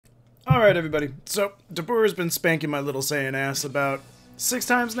Alright everybody, so Dabura's been spanking my little Saiyan ass about 6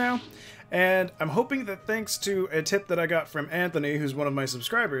 times now, and I'm hoping that thanks to a tip that I got from Anthony, who's one of my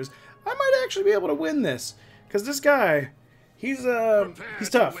subscribers, I might actually be able to win this. Because this guy, he's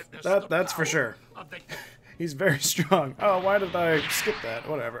tough, that's for sure. He's very strong. Oh, why did I skip that?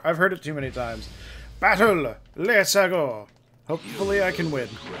 Whatever, I've heard it too many times. Battle, let's go. Hopefully I can win.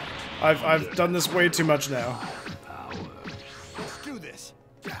 I've done this way too much now. Let's do this.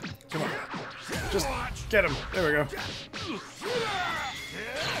 Come on. Just get him. There we go.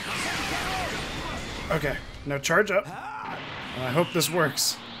 Okay, now charge up. I hope this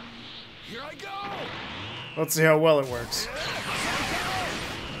works. Here I go. Let's see how well it works.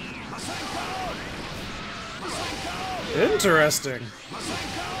 Interesting.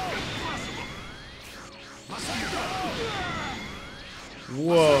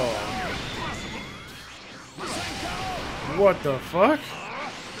 Whoa. What the fuck?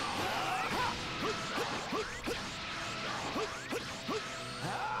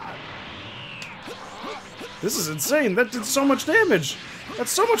 This is insane. That did so much damage. That's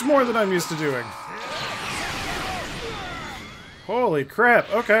so much more than I'm used to doing. Holy crap.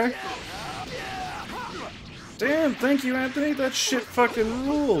 Okay. Damn, thank you, Anthony. That shit fucking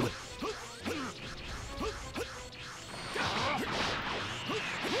ruled.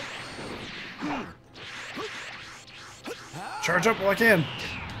 Charge up while I can.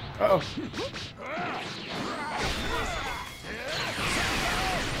 Uh-oh.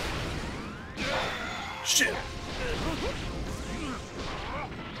 Shit.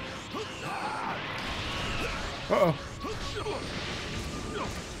 Uh-oh.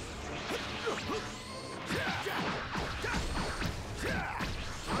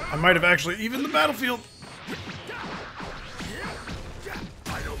 I might have actually evened the battlefield.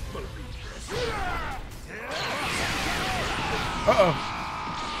 Uh-oh.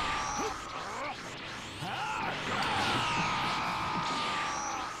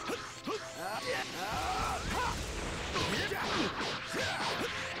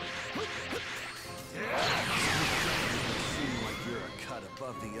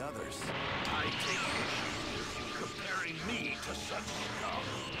 Above the others. I take issue with you comparing me to such scum.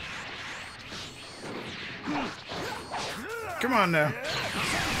 Come on now.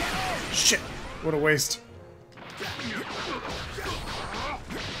 Shit. What a waste.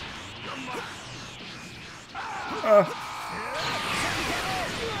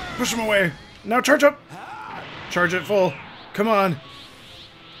 Push him away. Now charge up. Charge it full. Come on.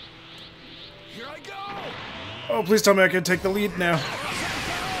 Here I go. Oh, please tell me I can take the lead now.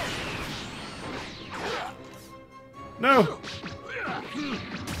 No!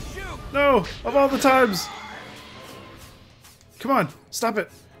 No! Of all the times! Come on, stop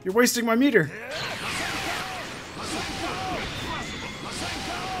it! You're wasting my meter!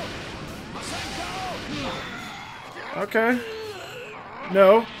 Okay.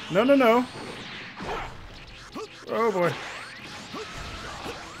 No. No, no, no. Oh boy.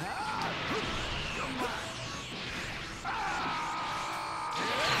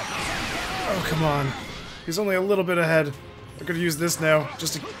 Oh, come on. He's only a little bit ahead. I could use this now,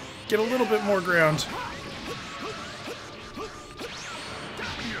 just to get a little bit more ground.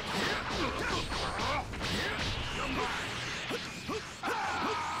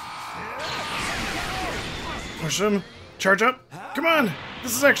 Push him. Charge up. Come on!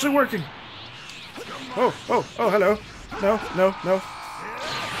 This is actually working. Oh, oh, oh, hello. No, no, no.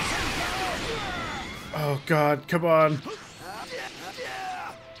 Oh god, come on.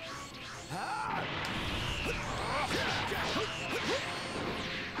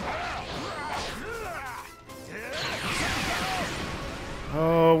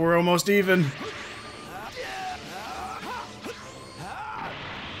 Oh, we're almost even.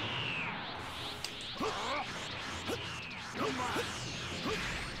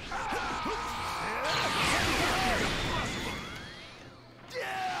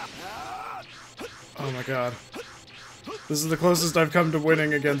 Oh my god. This is the closest I've come to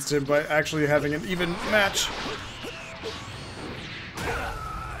winning against him by actually having an even match.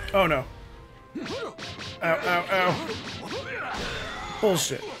 Oh no. Ow, ow, ow.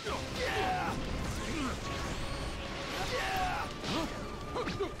 Bullshit.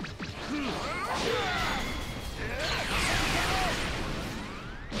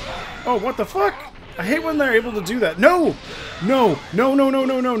 Oh, what the fuck? I hate when they're able to do that. No! No! No, no, no,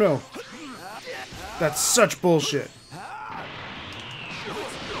 no, no, no. That's such bullshit.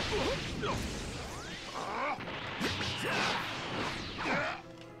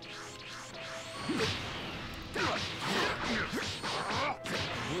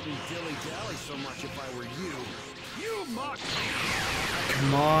 Wouldn't dilly-dally so much if I were you. You mock me.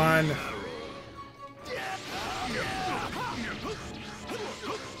 Come on.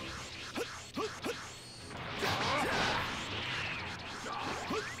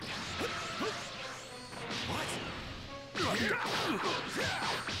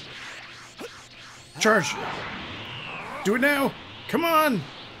 Charge! Do it now! Come on!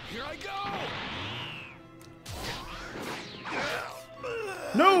 Here I go!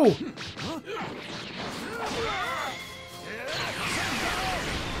 No!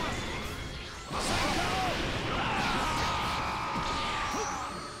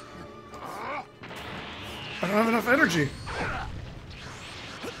 I don't have enough energy.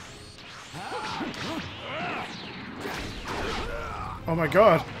 Oh my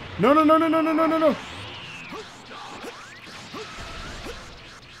god. No, no, no, no, no, no, no, no, no.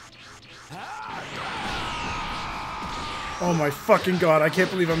 Oh my fucking god, I can't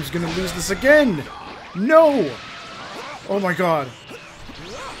believe I'm just gonna lose this again! No! Oh my god.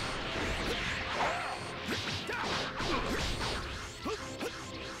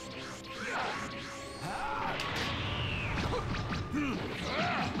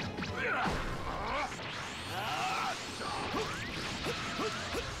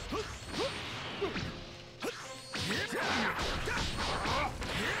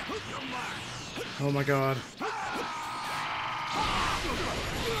 Oh my god.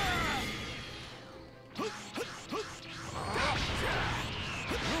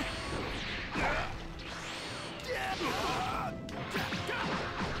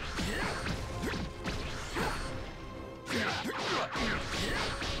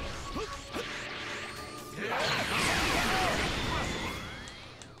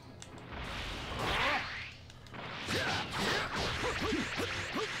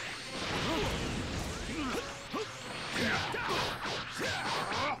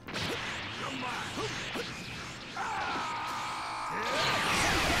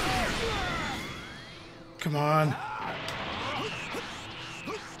 Come on.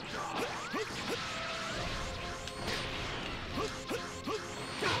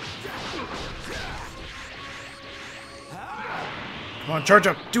 Come on, charge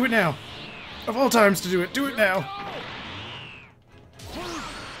up. Do it now. Of all times to do it, do it now.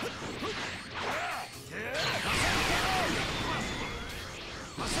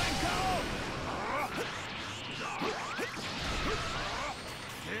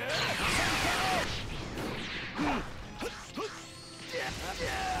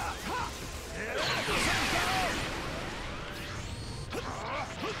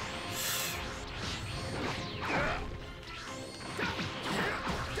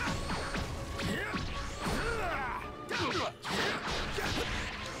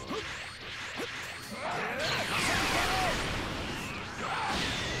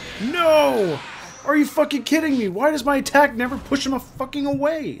 No! Are you fucking kidding me? Why does my attack never push him fucking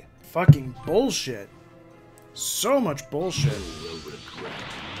away? Fucking bullshit. So much bullshit.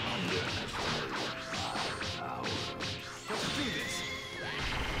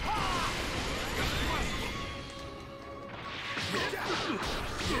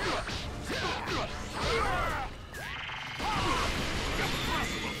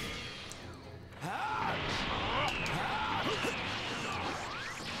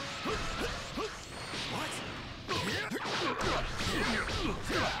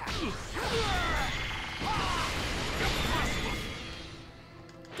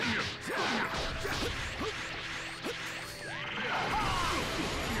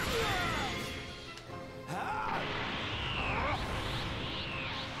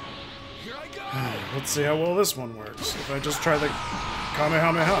 Let's see how well this one works. If I just try the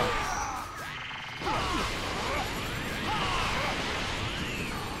Kamehameha.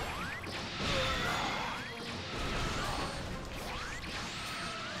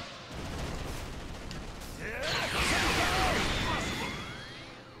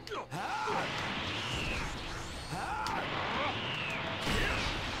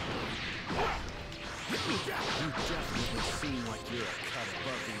 You definitely seem like you're a cut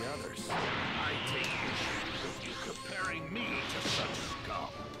above the others. I take issue with you comparing me to such scum.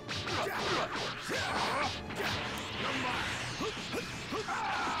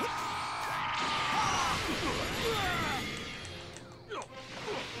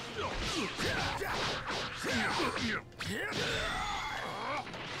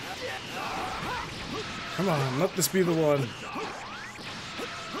 Come on, let this be the one.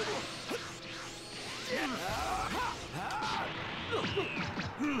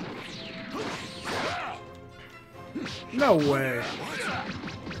 No way.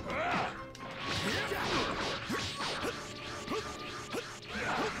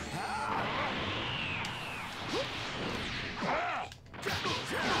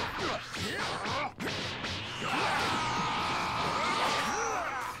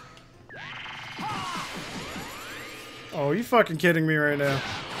 are you fucking kidding me right now?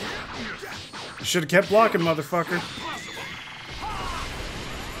 You should have kept blocking, motherfucker.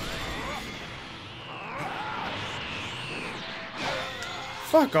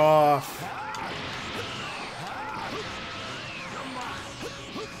 Fuck off.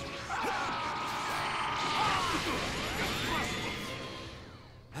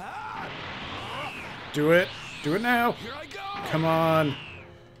 Do it. Do it now. Come on.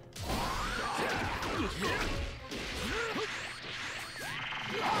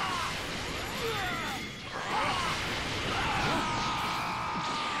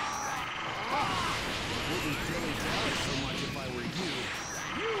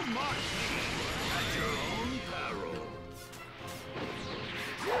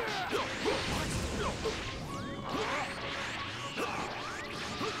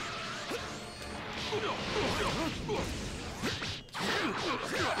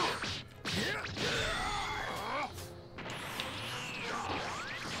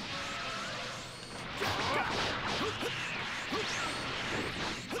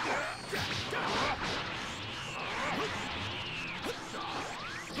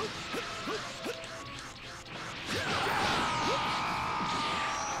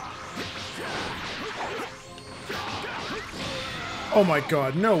 Oh my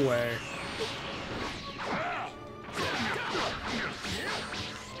god, no way.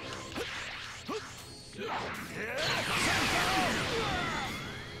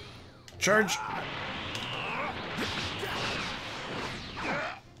 Charge.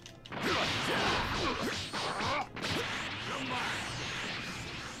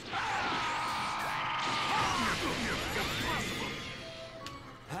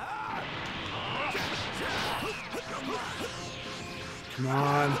 Come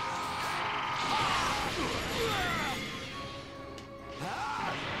on.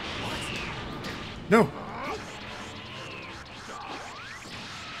 No.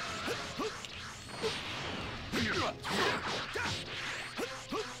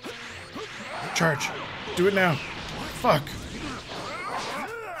 Charge. Do it now. Fuck.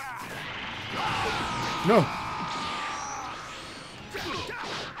 No.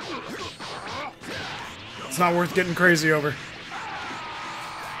 It's not worth getting crazy over.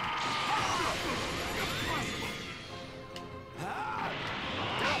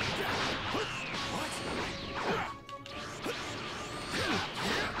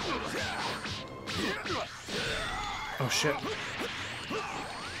 Oh shit.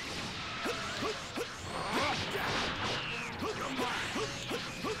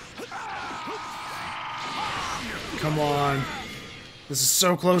 Come on. This is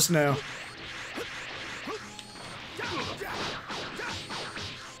so close now.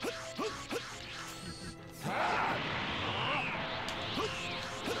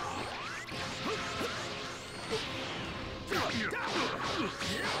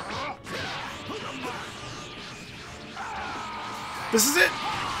 This is it!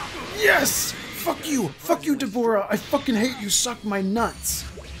 Yes! Fuck you! Fuck you, Dabura! I fucking hate you, suck my nuts!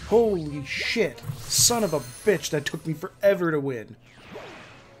 Holy shit. Son of a bitch, that took me forever to win.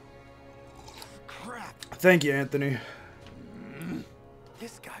 Crap. Thank you, Anthony.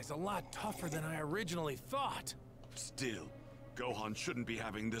 This guy's a lot tougher than I originally thought. Still, Gohan shouldn't be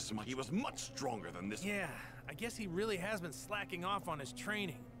having this much. He was much stronger than this. Yeah, I guess he really has been slacking off on his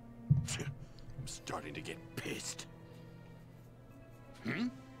training. I'm starting to get pissed.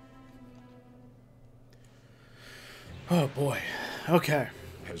 Oh boy. Okay.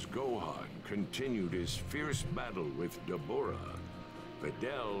 As Gohan continued his fierce battle with Dabura,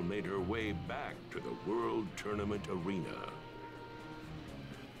 Videl made her way back to the World Tournament arena.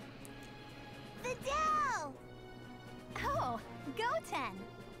 Videl! Oh, Goten!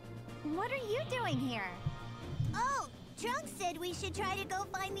 What are you doing here? Oh, Trunks said we should try to go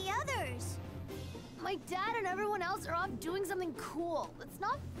find the others. My dad and everyone else are off doing something cool. It's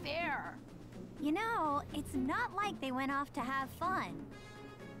not fair. You know, it's not like they went off to have fun.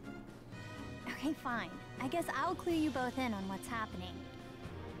 Okay, fine. I guess I'll clue you both in on what's happening.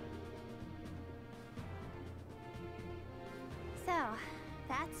 So,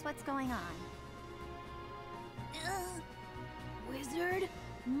 that's what's going on. Wizard?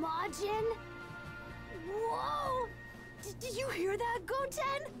 Majin? Whoa! Did you hear that,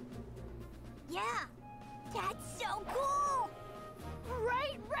 Goten? Yeah, that's so cool!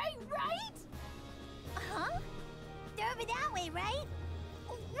 Right! Huh? They're over that way, right?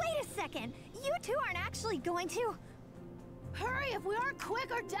 Wait a second! You two aren't actually going to... Hurry! If we aren't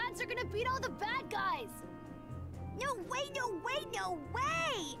quick, our dads are gonna beat all the bad guys! No way, no way, no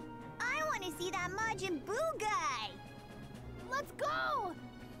way! I want to see that Majin Buu guy! Let's go!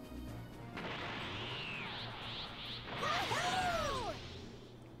 Woohoo!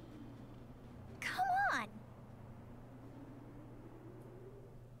 Come on.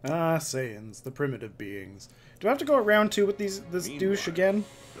 Ah, Saiyans, the primitive beings. Do I have to go around too with this douche again?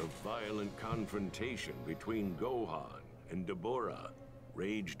 The violent confrontation between Gohan and Dabura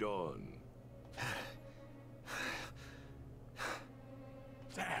raged on.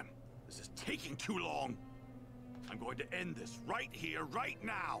 Damn, this is taking too long. I'm going to end this right here, right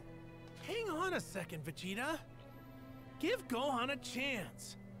now. Hang on a second, Vegeta. Give Gohan a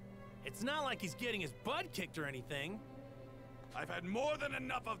chance. It's not like he's getting his butt kicked or anything. I've had more than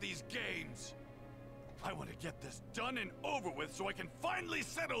enough of these games. I want to get this done and over with so I can finally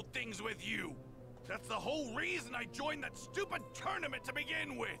settle things with you. That's the whole reason I joined that stupid tournament to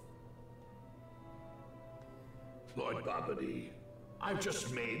begin with. Lord Babidi, I've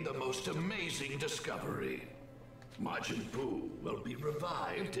just made the most amazing discovery. Majin Buu will be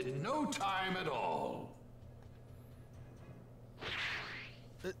revived in no time at all.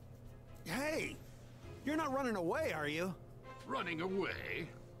 Hey! You're not running away, are you? Running away?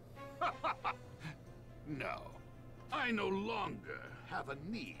 No. I no longer have a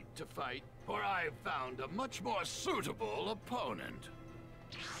need to fight, for I've found a much more suitable opponent.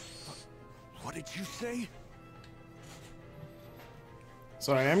 What did you say?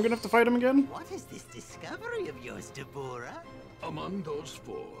 So I am gonna have to fight him again? What is this discovery of yours, Dabura? Among those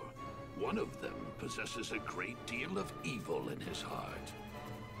four, one of them possesses a great deal of evil in his heart.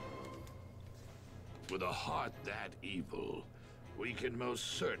 With a heart that evil, we can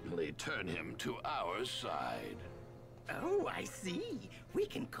most certainly turn him to our side. Oh, I see. We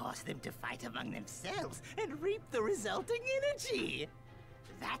can cause them to fight among themselves and reap the resulting energy.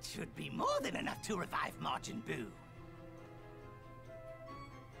 That should be more than enough to revive Majin Buu.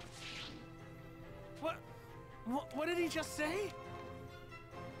 What did he just say?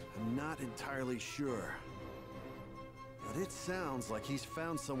 I'm not entirely sure. But it sounds like he's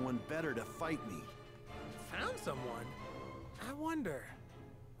found someone better to fight me. Found someone? I wonder.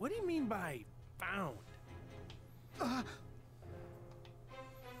 What do you mean by found?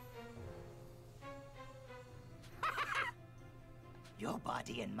 Your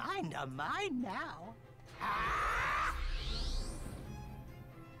body and mind are mine now.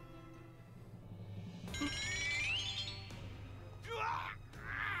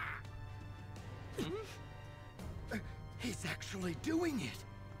 He's actually doing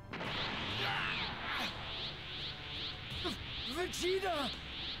it! Vegeta!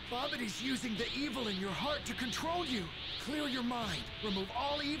 Babidi's using the evil in your heart to control you. Clear your mind. Remove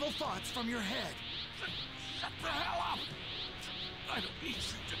all evil thoughts from your head. Shut the hell up! I don't need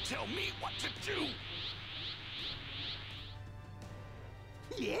you to tell me what to do!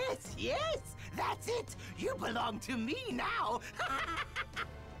 Yes, yes! That's it! You belong to me now!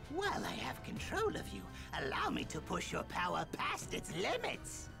 While I have control of you, allow me to push your power past its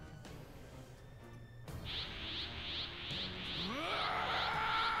limits!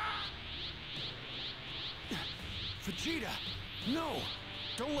 Vegeta! No!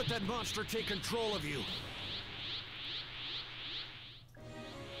 Don't let that monster take control of you!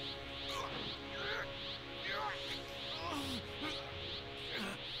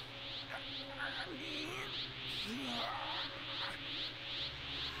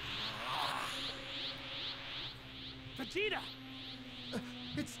 Vegeta!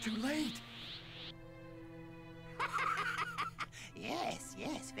 It's too late! Yes,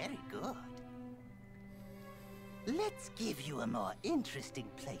 yes, very good. Let's give you a more interesting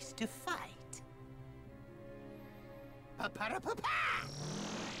place to fight. Pa-pa-da-pa-pa!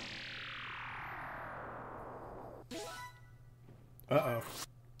 Uh-oh.